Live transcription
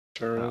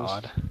There is.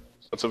 Odd.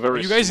 It's a very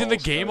Are you guys in the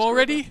small game skyscraper.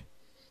 already?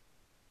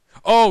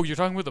 Oh, you're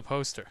talking about the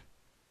poster.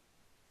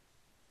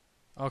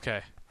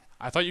 Okay.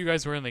 I thought you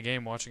guys were in the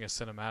game watching a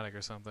cinematic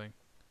or something.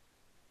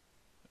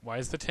 Why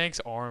is the tank's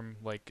arm,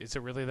 like, is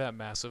it really that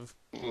massive?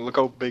 Look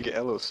how big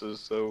Ellis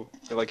is, though.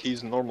 Like,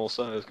 he's normal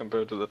size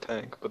compared to the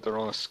tank, but they're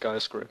on a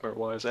skyscraper.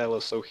 Why is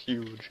Ellis so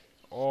huge?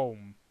 Oh,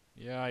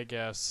 yeah, I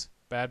guess.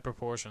 Bad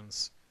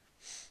proportions.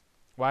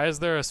 Why is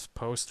there a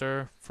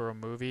poster for a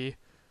movie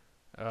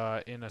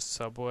in a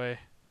subway?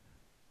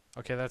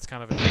 Okay, that's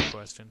kind of a good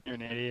question. You're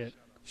an idiot.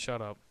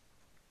 Shut up.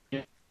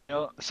 You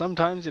know,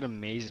 sometimes it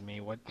amazes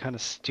me what kind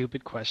of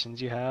stupid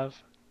questions you have.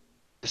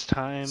 This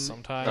time, I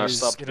Sometimes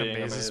stopped it being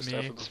amazes amazed me.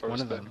 after the it's first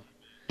one of day.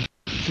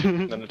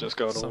 them. Then it just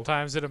got old.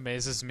 Sometimes it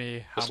amazes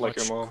me how Just like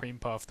much your mom. cream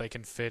puff they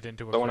can fit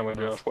into a Don't cream want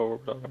to puff. off what we're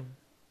talking.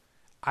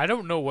 I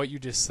don't know what you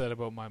just said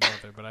about my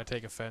mother, but I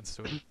take offense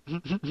to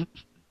it.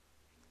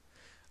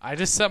 I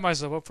just set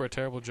myself up for a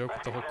terrible joke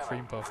with the whole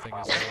cream puff thing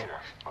as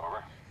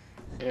well.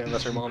 Yeah,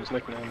 that's your mom's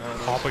nickname now.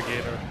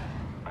 Propagator.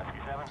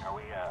 Are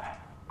we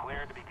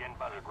clear to begin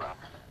buzzard run?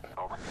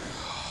 Over.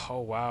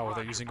 Oh wow,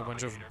 they're using a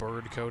bunch of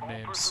bird code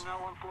names.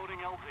 Personnel unloading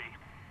LZ.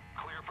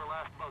 Clear for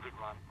last buzzard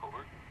run.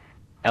 Over.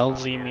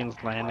 LZ means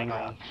landing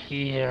on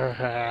here.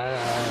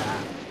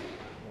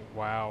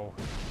 Wow,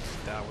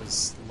 that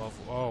was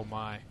lovely. Oh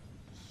my.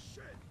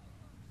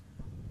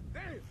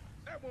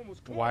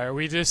 Why are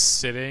we just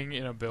sitting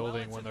in a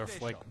building when they're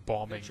like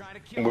bombing?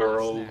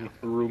 We're all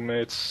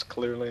roommates,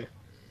 clearly.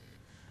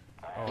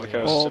 Oh, Like yeah.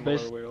 how Oh, similar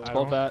base, we all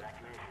all are. that.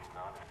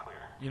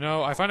 You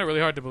know, I find it really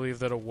hard to believe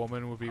that a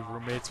woman would be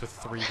roommates with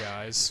 3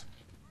 guys.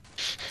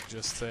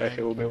 Just Hey, saying.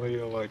 hillbilly,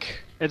 like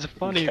It's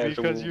funny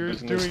casual because you're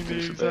business doing the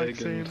douchebag exact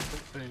same and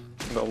thing.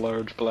 the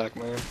large black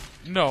man.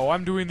 No,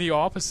 I'm doing the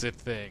opposite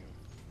thing.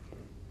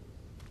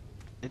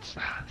 It's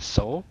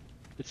so.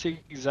 It's the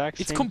exact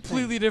same. It's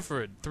completely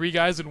different. 3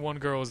 guys and 1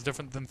 girl is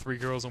different than 3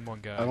 girls and 1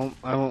 guy. Thing.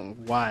 I don't.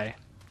 Why?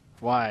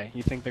 Why?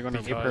 You think they're gonna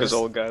rape Because- her? Because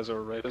all guys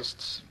are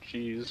rapists.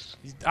 Jeez.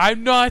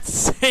 I'm not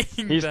saying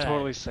He's that.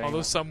 totally saying Although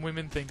that. some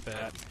women think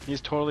that.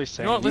 He's totally You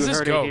saying. know what? Let's you just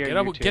heard it go. here, Get you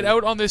out, get too.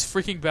 out on this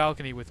freaking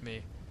balcony with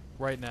me,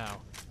 right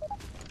now.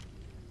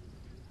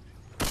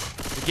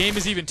 The game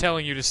is even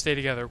telling you to stay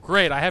together.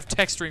 Great, I have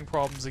texturing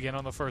problems again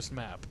on the first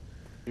map.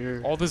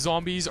 You're- All the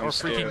zombies are I'm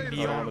scared. freaking I don't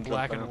neon wanna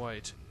black jump and out.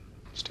 white.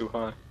 It's too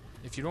high.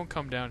 If you don't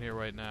come down here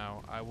right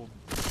now, I will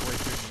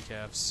break your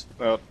kneecaps.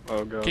 Oh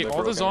god. Okay, they all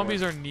the broke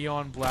zombies anyway. are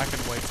neon black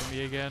and white for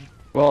me again.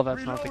 Well,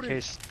 that's not the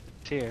case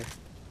here.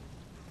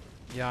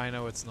 Yeah, I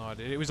know it's not.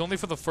 It was only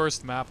for the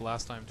first map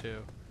last time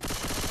too.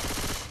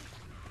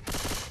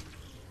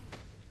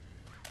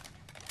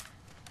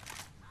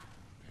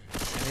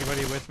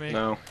 Anybody with me?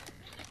 No.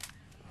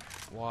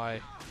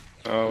 Why?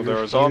 Oh, there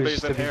are Refuse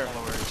zombies to in be here.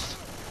 followers.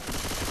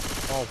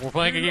 Oh, we're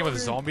playing a game with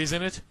zombies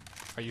in it?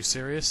 Are you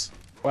serious?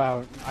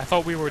 Wow, I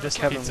thought we were just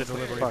Kevin, pizza what the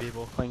delivery fuck?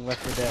 people. Playing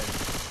Left 4 Dead.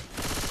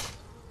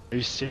 Are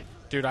you serious?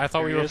 Dude, I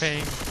thought we were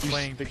Serious? Use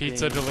playing the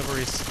pizza game.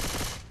 deliveries.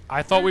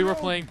 I thought we were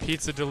playing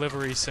Pizza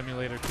Delivery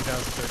Simulator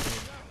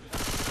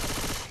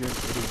 2013. You're an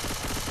idiot.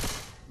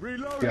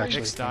 You actually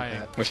Nick's think dying.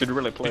 that. We should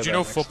really play Did you that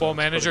know next Football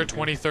time. It's Manager pretty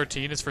good.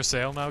 2013 is for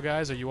sale now,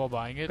 guys? Are you all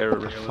buying it? Very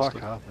Fuck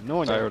realistic. off. No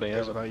one I ever already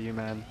cares have it. about you,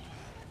 man.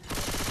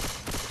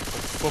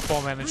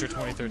 Football Manager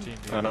 2013,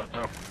 dude. I don't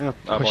know. I'm gonna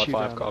I push bought you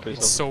 5 down. copies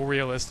It's of so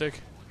realistic.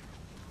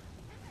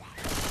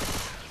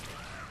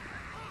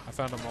 I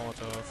found a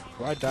Molotov.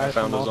 I died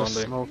found from a all the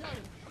zombie. smoke.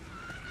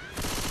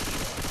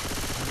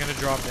 I'm gonna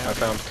drop it. down. I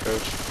found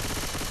Coach.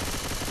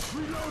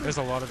 There's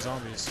a lot of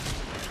zombies.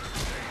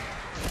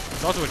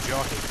 There's also a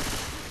jockey.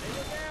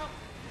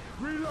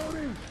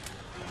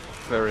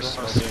 There is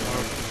something.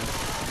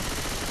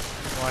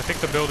 Well, I think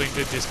the building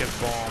did just get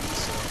bombed,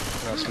 so...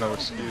 That's no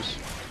excuse.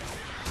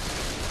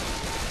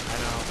 I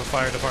know, the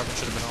fire department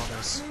should have been on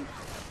this.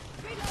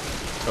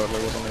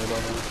 Totally wasn't me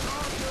about that.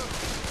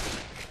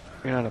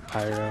 You're not a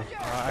pyro.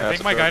 I it's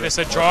think a my guy Charger. just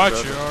said, That's a charge,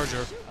 Charger.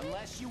 charger.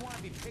 Unless you want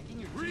to be picking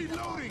your teeth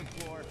up off the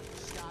floor,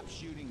 stop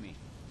shooting me.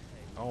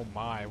 Oh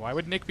my, why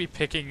would Nick be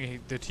picking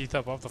the teeth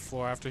up off the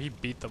floor after he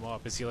beat them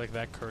up? Is he like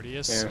that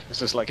courteous? Yeah, it's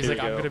just like, He's here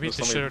like, you I'm go. gonna beat Just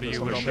the let shit me- out of just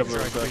you, let but me I'll make shove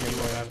sure I it clean back in you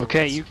there. out afterwards.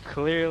 Okay, you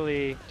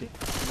clearly did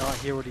not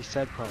hear what he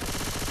said, probably.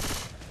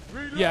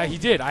 Yeah, he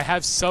did. I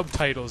have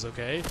subtitles,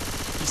 okay?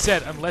 He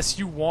said, unless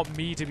you want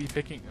me to be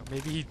picking...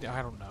 Maybe he...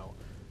 I don't know.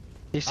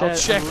 He said,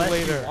 check unless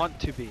later. you want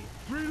to be.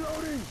 You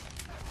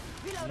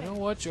know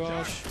what,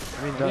 Josh?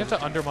 I mean, We have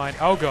to undermine...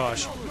 Oh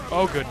gosh.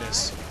 Oh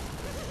goodness.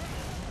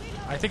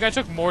 I think I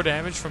took more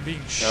damage from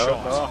being shot.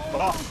 Oh,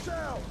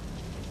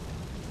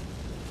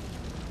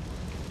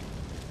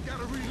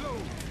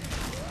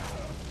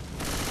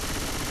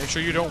 Make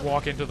sure you don't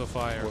walk into the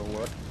fire. Well,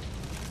 what?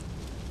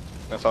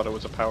 I thought it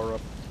was a power-up.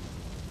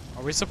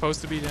 Are we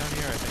supposed to be down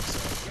here? I think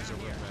so. There's a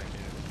room back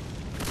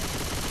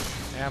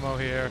here. Ammo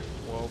here.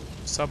 Whoa.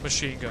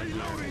 Submachine gun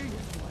here.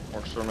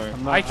 Works for me.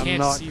 I'm not, I I'm can't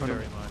not see gonna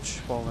very much.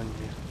 Following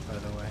you, by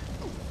the way.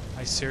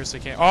 I seriously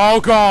can't. Oh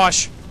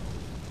gosh!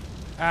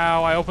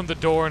 Ow, I opened the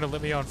door and it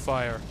lit me on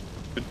fire.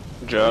 Where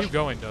are Josh, you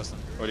going, Dustin?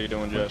 what are you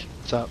doing, Josh?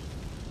 What's up?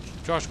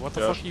 Josh, what the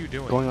Josh? fuck are you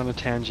doing? Going on a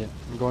tangent.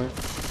 I'm going on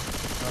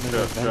an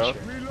Yeah, adventure.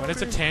 When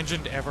has a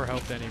tangent ever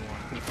helped anyone?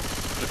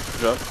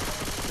 Joe?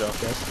 Joe?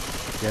 Yes.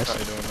 How Yes.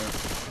 you doing there?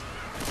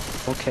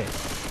 Okay.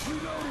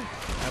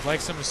 I'd like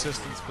some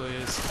assistance,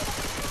 please.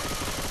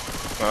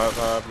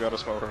 I've got a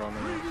smoker on me.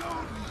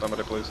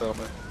 Somebody please help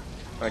me.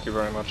 Thank you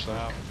very much, sir.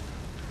 Wow.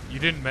 You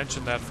didn't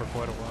mention that for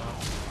quite a while.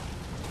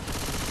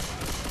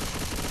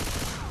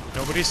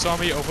 Nobody saw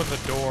me open the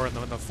door and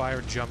then the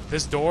fire jumped.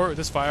 This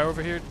fire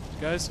over here,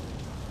 guys,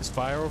 this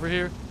fire over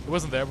here, it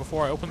wasn't there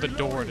before. I opened the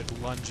door and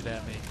it lunged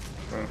at me.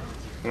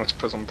 That's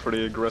because I'm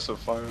pretty aggressive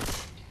fire.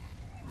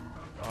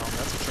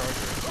 That's a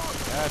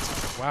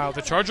charger. Wow,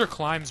 the charger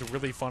climbs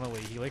really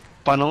funnily. He like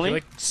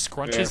Funnily?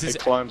 scrunches Yeah, his he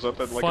climbs up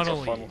it like funnily.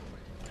 it's a funnel.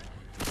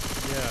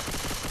 Yeah,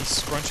 he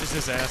scrunches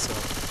his ass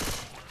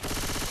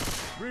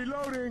up.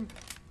 Reloading.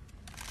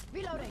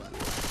 Reloading.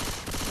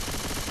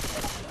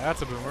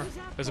 That's a boomer.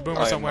 There's a boomer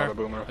I am somewhere. not a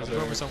boomer. There's a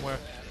boomer somewhere.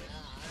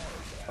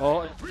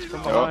 Oh, it's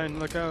from behind.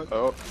 Look out.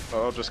 Oh,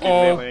 just keep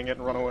Oh. meleeing it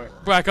and run away.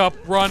 Back up,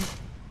 run.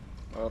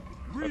 Oh,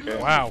 okay.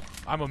 Wow,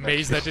 I'm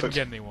amazed that didn't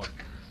get anyone.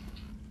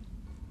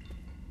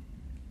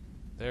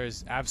 There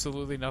is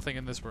absolutely nothing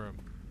in this room.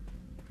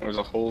 There's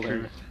a hole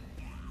here.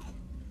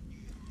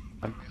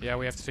 Yeah,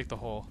 we have to take the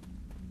hole.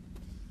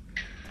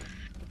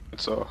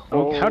 It's a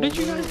Oh, how did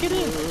you guys get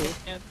in?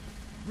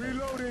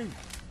 Reloading.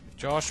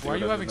 Josh, why are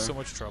Dude, you I having didn't so know.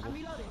 much trouble?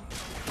 Yeah,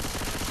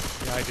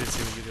 I did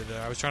see what you did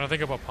there. I was trying to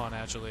think of a pun,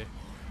 actually.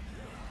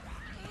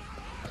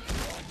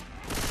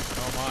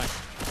 Oh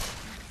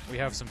my. We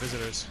have some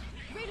visitors.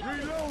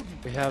 Reloading.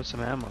 We have some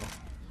ammo.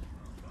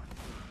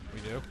 We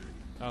do?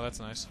 Oh, that's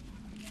nice.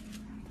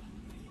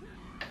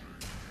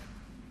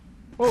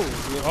 Whoa, we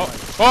have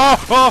lights.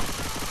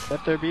 Oh!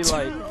 Let there be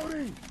light.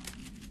 Reloading.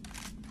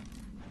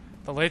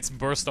 The lights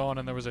burst on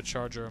and there was a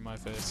charger in my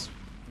face.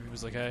 He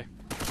was like, hey,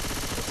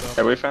 what's up?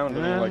 Hey, we found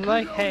him. And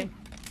Like, hey,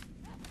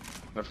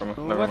 never what's mind.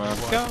 going? Never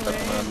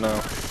mind.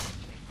 No.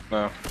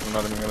 No, I'm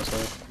not even gonna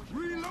say it.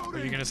 Are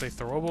you gonna say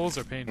throwables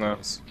or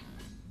paintballs?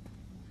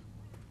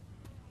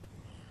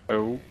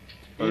 Oh.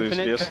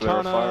 Infinite Yes, there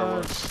are katanas.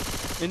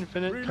 fireworks.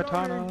 Infinite Reloading.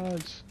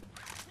 katanas.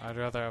 I'd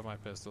rather have my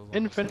pistols.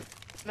 Infinite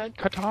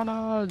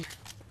katanas.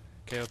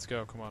 Okay, let's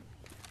go. Come on.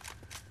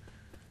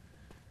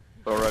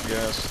 Alright,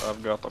 guys,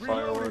 I've got the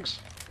fireworks.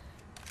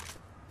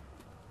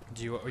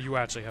 Do you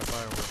actually have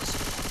fireworks?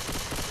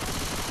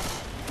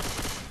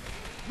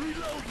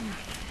 Reloading.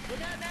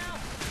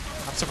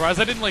 I'm surprised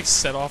I didn't like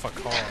set off a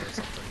car or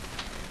something.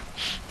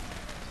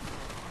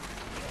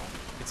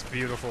 It's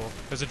beautiful.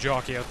 There's a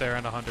jockey out there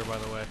and a hunter, by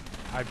the way.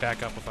 I'd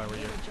back up if I were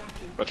you.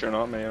 But you're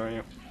not me, are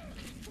you?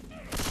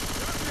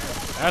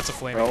 That's a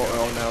flaming jockey.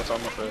 Oh, now it's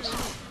on my face.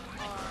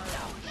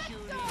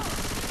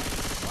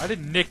 Why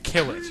did Nick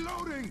kill it?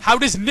 Reloading. How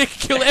does Nick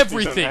kill He's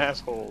everything? an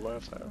asshole,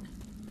 that's how.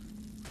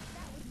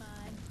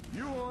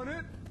 You on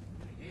it?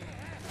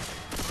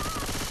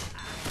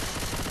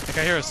 I think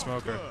I hear a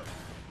smoker.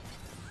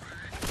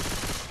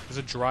 There's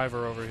a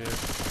driver over here.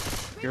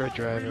 You're a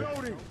driver.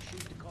 Reloading.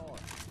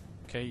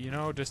 Okay, you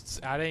know, just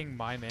adding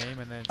my name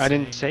and then I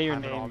didn't saying say your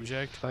I'm name. an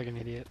object. Fucking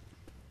idiot.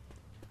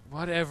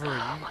 Whatever. You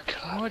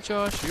know what,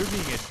 Josh? You're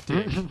being a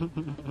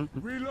dick.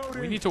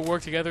 Reloading. We need to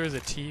work together as a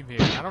team here.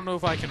 I don't know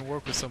if I can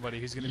work with somebody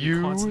who's going to be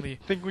You constantly...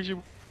 think we should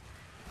work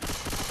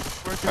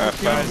as I a team,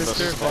 found Guys, this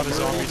mister? there's a lot of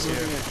smoker. zombies here.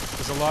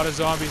 There's a lot of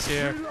zombies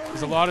here.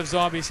 There's a lot of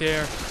zombies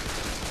here.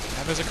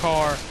 And there's a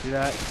car. See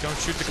that? Don't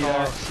shoot the See car.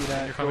 that? See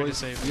that? You're coming to Always-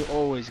 save me. You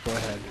always go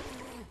ahead.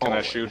 Can I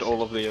Always. shoot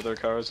all of the other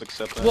cars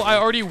except that? Well, I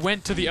already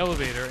went to the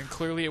elevator, and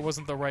clearly it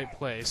wasn't the right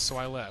place, so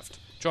I left.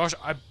 Josh,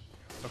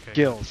 Okay.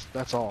 Skills.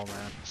 That's all,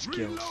 man.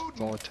 Skills.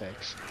 That's all it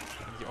takes.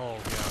 Oh,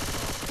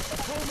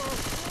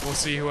 yeah. We'll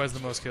see who has the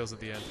most kills at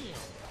the end.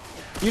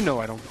 You know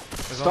I don't.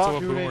 There's Stop also a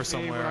doing boomer anything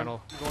somewhere, when and I'm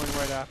I'll... going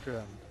right after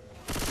them.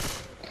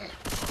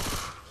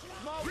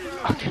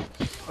 Okay.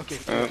 Okay.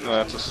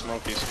 That's a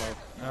smoky smoke.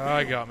 Oh,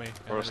 he got me.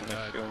 Of course, And Nick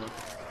I died. killed him.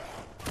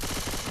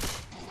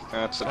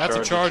 That's a That's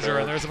charger. a charger,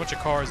 and there's a bunch of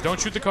cars. Don't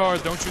shoot the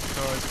cars, don't shoot the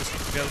cars.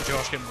 Just get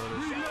Josh getting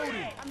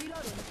loaded.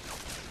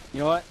 You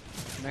know what?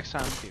 Next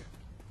time with you.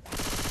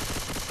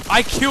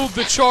 I killed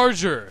the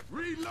charger!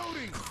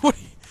 Reloading. What?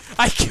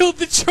 I killed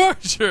the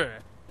charger!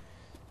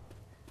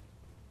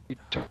 You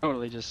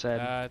totally just said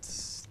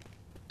That's...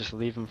 just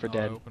leave him for I'll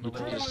dead. open the You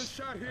could door. just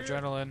Shot here.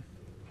 Adrenaline.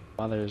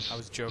 mothers. I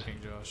was joking,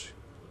 Josh.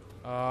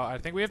 I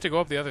think we have to go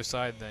up the other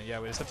side then. Yeah,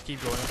 we just have to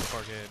keep going up the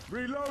parkade.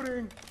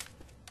 Reloading.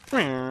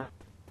 I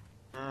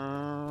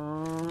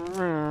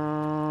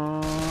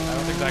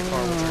don't think that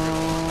car will trigger the...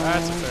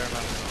 That's a fair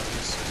amount of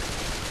zombies.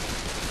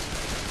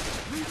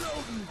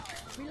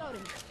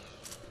 Reloading.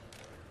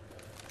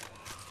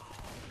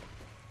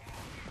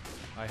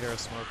 I hear a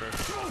smoker.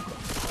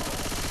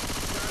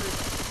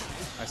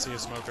 I see a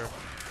smoker.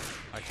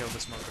 I killed the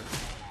smoker.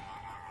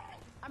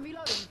 I'm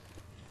reloading.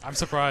 I'm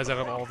surprised out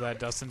of all of that,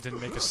 Dustin didn't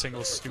make a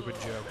single stupid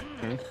joke.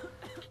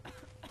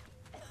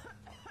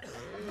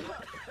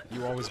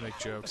 You always make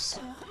jokes.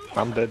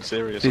 I'm dead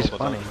serious He's all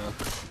the time, funny. man.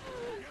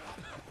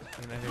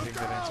 And anything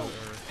that ends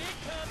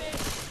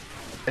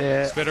with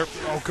er. Spitter.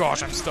 Oh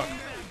gosh, I'm stuck.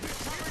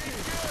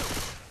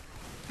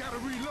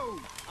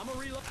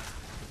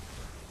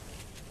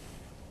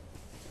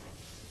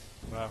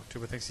 Wow,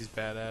 Tuba thinks he's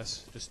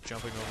badass, just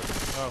jumping over.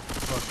 Oh,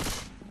 look,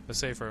 the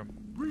safe room.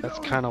 That's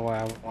kind of why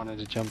I wanted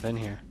to jump in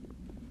here.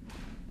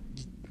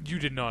 You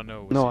did not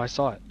know. No, I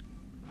saw it.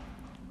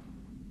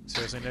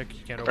 Seriously, Nick,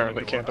 you can't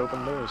Apparently open the can't door.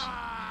 open doors.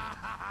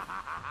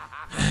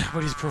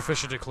 But he's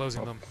proficient at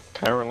closing them.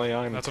 Apparently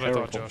I'm That's what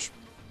terrible. I thought, Josh.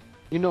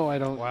 You know I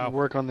don't Wow.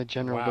 work on the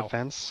general Wow.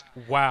 defense.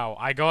 Wow,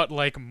 I got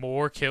like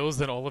more kills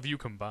than all of you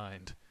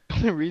combined. The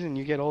only reason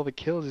you get all the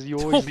kills is you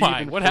Oh always leave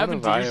my, in what front happened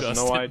of to us. I you, have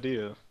Dustin? no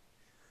idea.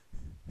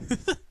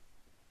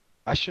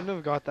 I shouldn't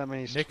have got that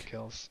many Nick-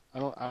 kills.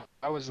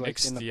 I was like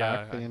Nick's- in the yeah,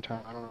 back the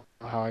entire. I don't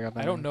know how I got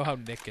that. I don't many. know how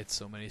Nick gets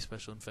so many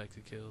special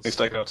infected kills. At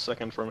least I got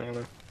second from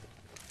Anna.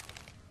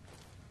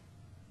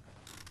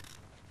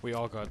 We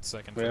all got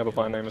second. Yeah, but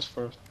my name is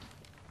first.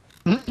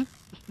 Wow.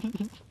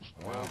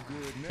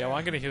 Yeah, well,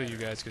 I'm gonna heal you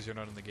guys because you're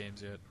not in the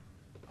games yet.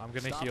 I'm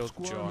gonna heal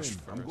Josh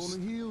first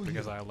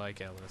because I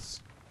like Ellis.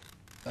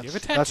 That's, You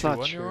have a that's tattoo not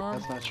on true. your arm?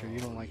 That's not true. You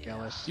don't like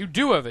Ellis. You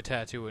do have a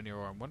tattoo in your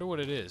arm. Wonder what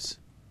it is.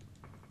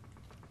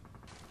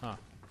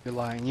 You're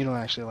lying. You don't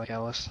actually like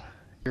Ellis.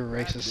 You're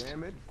racist. I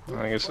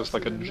think it's just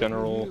like a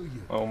general,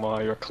 oh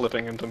my, you're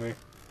clipping into me.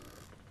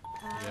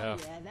 Yeah,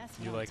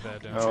 you like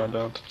that, don't No, I you?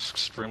 don't. It's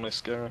extremely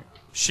scary.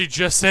 She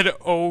just said,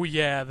 "Oh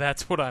yeah,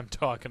 that's what I'm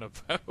talking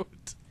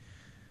about."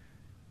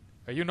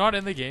 Are you not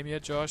in the game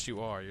yet, Josh? You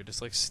are. You're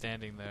just like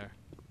standing there.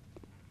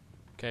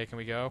 Okay, can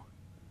we go?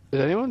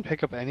 Did anyone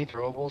pick up any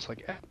throwables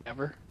like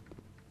ever?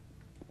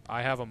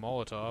 I have a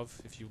Molotov.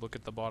 If you look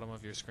at the bottom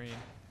of your screen.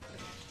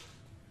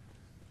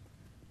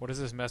 What does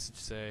this message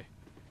say?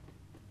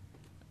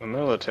 The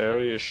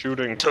military is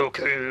shooting to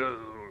kill.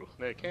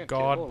 They can't kill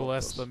God all of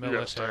bless us. the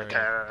Yes, they military.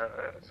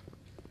 can.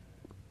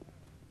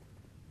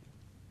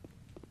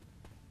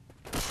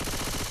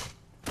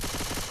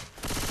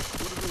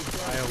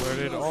 I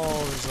alerted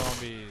all the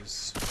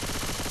zombies.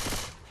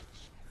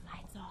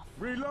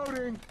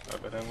 Reloading.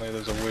 Evidently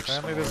there's a witch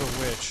Apparently there's a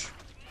witch.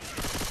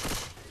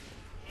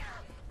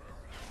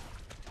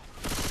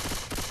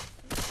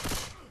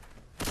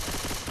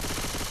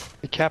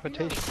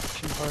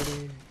 Decapitation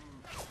party.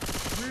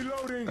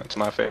 Reloading. That's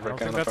my I favorite don't kind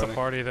think of that's a party.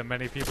 party that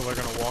many people are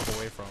gonna walk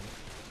away from.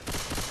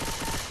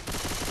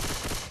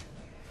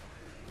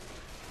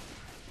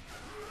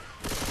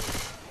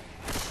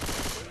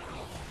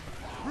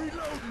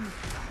 Reloading.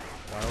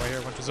 Why do I hear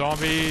a bunch of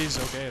zombies?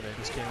 Okay, they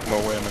just came.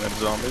 Well, wait a minute,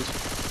 zombies?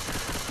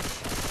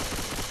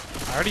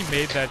 I already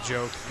made that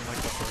joke in like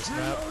the first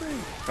map.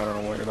 I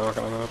don't know what you're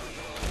talking about.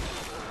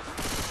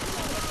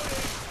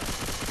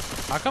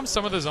 How come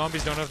some of the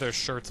zombies don't have their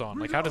shirts on?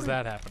 Like, how does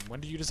that happen? When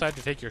do you decide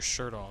to take your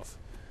shirt off?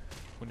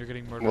 When you're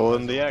getting murdered? Well, by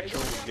in the zombies?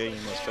 actual game,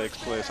 this takes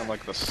place in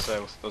like the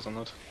south, doesn't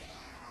it?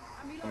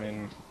 I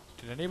mean,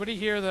 Did anybody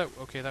hear that?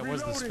 Okay, that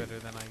was the spitter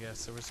then, I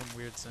guess. There were some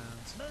weird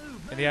sounds.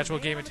 In the actual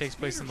game, it takes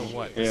place in the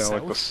what? yeah, South?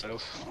 like the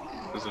south.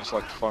 Because there's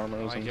like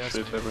farmers I and guess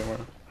shit maybe. everywhere.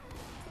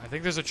 I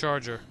think there's a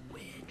charger.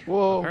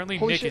 Whoa! Apparently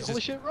holy Nick shit! is Holy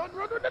just- shit! Run!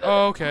 Run! Run!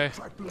 Oh, okay.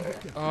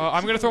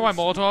 I'm gonna throw my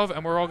Molotov,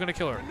 and we're all gonna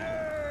kill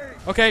her.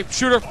 Okay,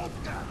 shoot her.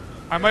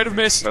 I might have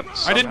missed. But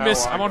I didn't somehow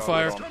miss. I I'm on got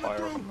fire. lit on fire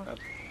from that.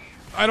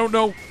 I don't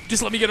know.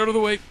 Just let me get out of the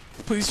way.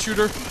 Please shoot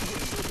her.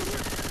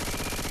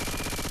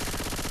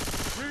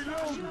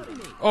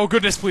 Oh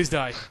goodness, please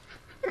die.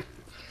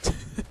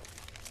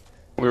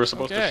 We were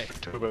supposed Okay. to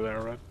shoot Tuba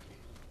there, right?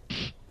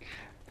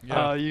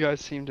 Yeah. You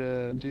guys seem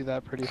to do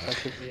that pretty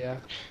effectively, yeah.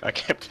 I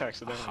kept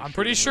accidentally. I'm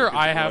pretty shooting sure her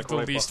because I you, have like, the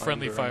right least behind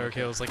friendly her and fire I kept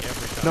kills like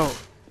every time. No,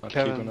 not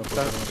Kevin, keeping up with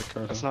that- what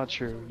occurred. that's not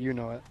true. You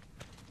know it.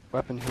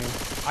 Weapon here.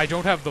 I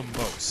don't have the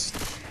most.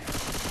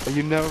 But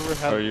you never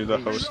have. Are you the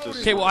hostess?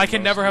 Okay, well I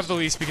can never have the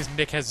least because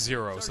Nick has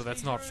 0, so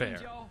that's not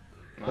fair.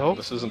 No, Nope.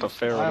 this isn't a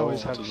fair I at all. always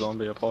It's have- a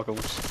zombie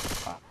apocalypse.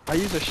 I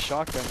use a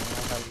shotgun when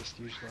I have this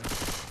usually.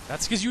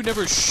 That's because you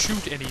never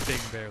shoot anything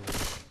barely.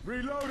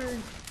 Reloading.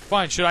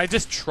 Fine, should I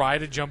just try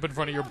to jump in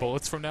front of your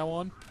bullets from now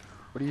on?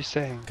 What are you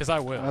saying? Because I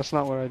will. That's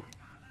not what I.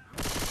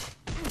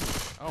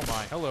 Oh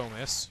my, hello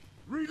miss.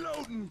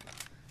 Reloading.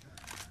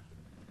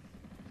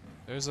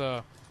 There's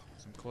some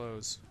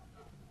clothes.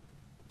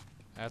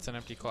 That's an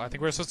empty closet. I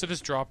think we're supposed to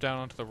just drop down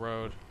onto the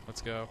road.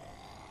 Let's go.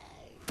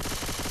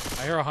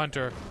 I hear a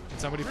hunter. Can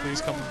somebody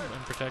please come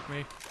and protect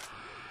me?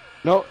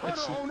 No,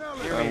 it's. I'm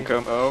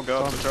oh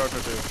god, the charger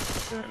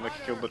too. And Nick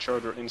killed the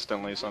charger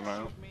instantly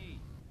somehow.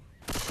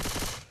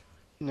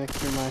 Nick,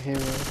 you're my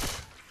hero.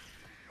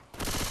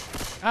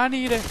 I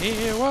need a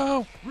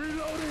hero.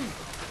 Reloading.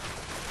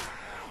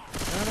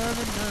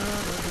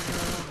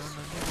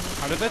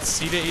 How did that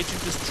CETA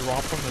agent just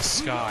drop from the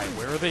sky?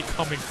 Where are they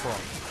coming from?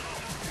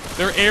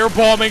 They're air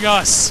bombing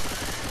us.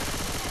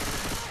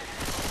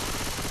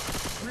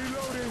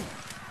 Reloading.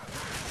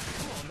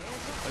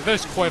 Like,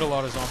 there's quite a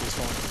lot of zombies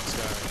falling from the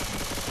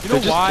sky. You They're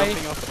know just why?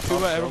 jumping off the top Tuba,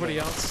 building. everybody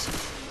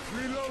else.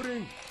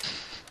 Reloading.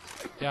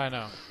 Yeah, I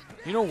know.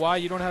 You know why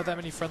you don't have that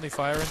many friendly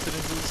fire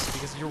incidences?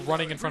 Because you're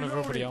running in front of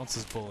everybody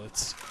else's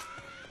bullets.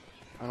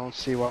 I don't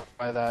see why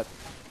that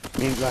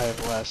means I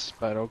have less,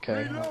 but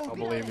okay, I'll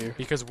believe you.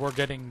 Because we're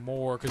getting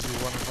more because you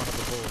run in front of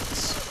the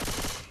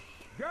bullets.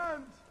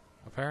 Guns.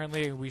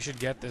 Apparently, we should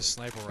get this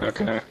sniper rifle.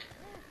 Okay.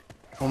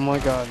 Oh my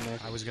god,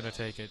 Nick. I was gonna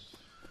take it.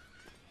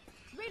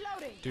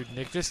 Reloading. Dude,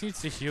 Nick just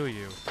needs to heal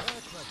you.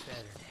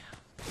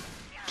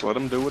 Let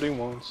him do what he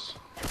wants.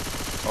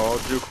 Oh,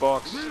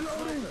 jukebox.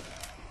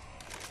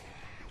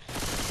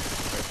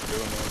 Thanks for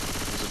doing that.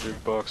 There's a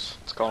jukebox.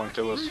 It's calling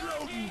to us.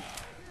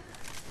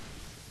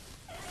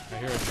 I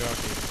hear a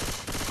jockey.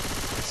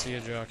 I see a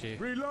jockey.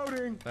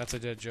 Reloading. That's a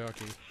dead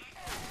jockey.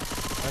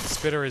 That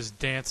spitter is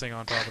dancing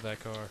on top of that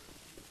car.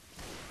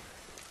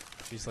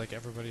 He's like,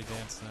 everybody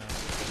dance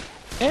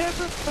now.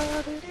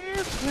 Everybody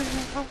dance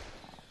now.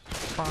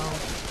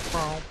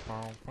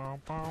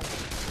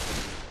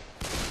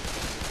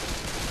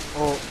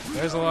 Oh,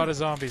 there's a lot of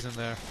zombies in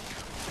there.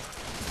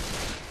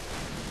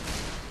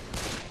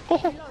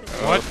 What?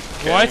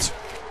 Okay. What?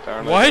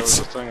 Apparently What? there was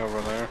a thing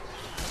over there.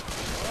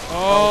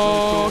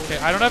 Oh, okay.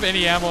 I don't have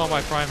any ammo on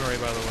my primary,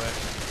 by the way.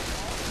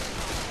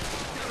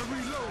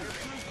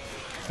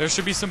 There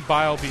should be some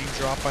bile being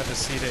dropped by the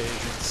CETA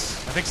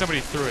agents. I think somebody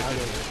threw it, didn't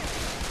they?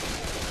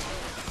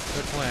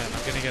 Good plan.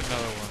 I'm gonna get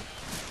another one.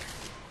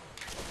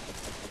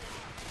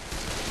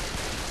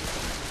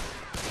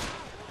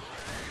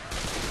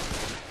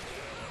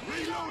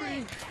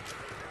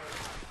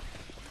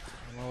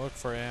 I'm gonna look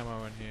for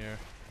ammo in here.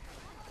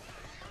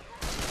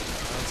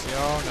 Let's see.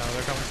 Oh no,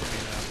 they're coming for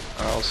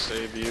me now. I'll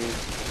save you.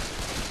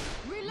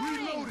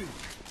 Reloading.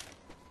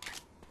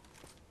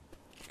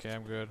 Okay,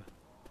 I'm good.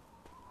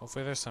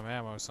 Hopefully there's some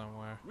ammo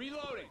somewhere.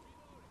 Reloading.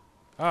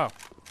 Oh,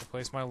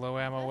 replace my low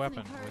ammo That's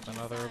an weapon with encouraging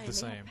another of sign. the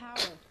They have same.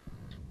 power.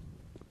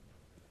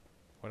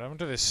 What happened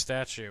to this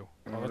statue?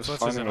 We're Oh, that's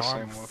just what's finding an the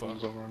arm. same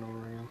weapons over and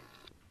over again.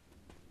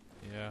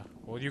 Yeah.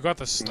 Well, you got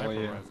the sniper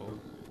yeah. rifle.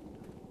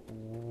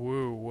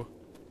 Woo.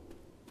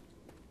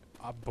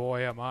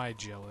 Boy, am I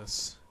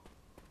jealous.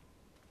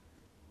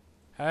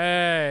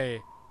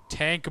 Hey!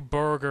 Tank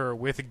burger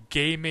with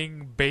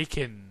gaming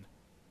bacon.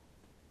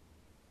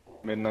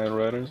 Midnight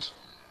Riders.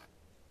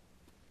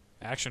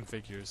 Action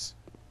figures.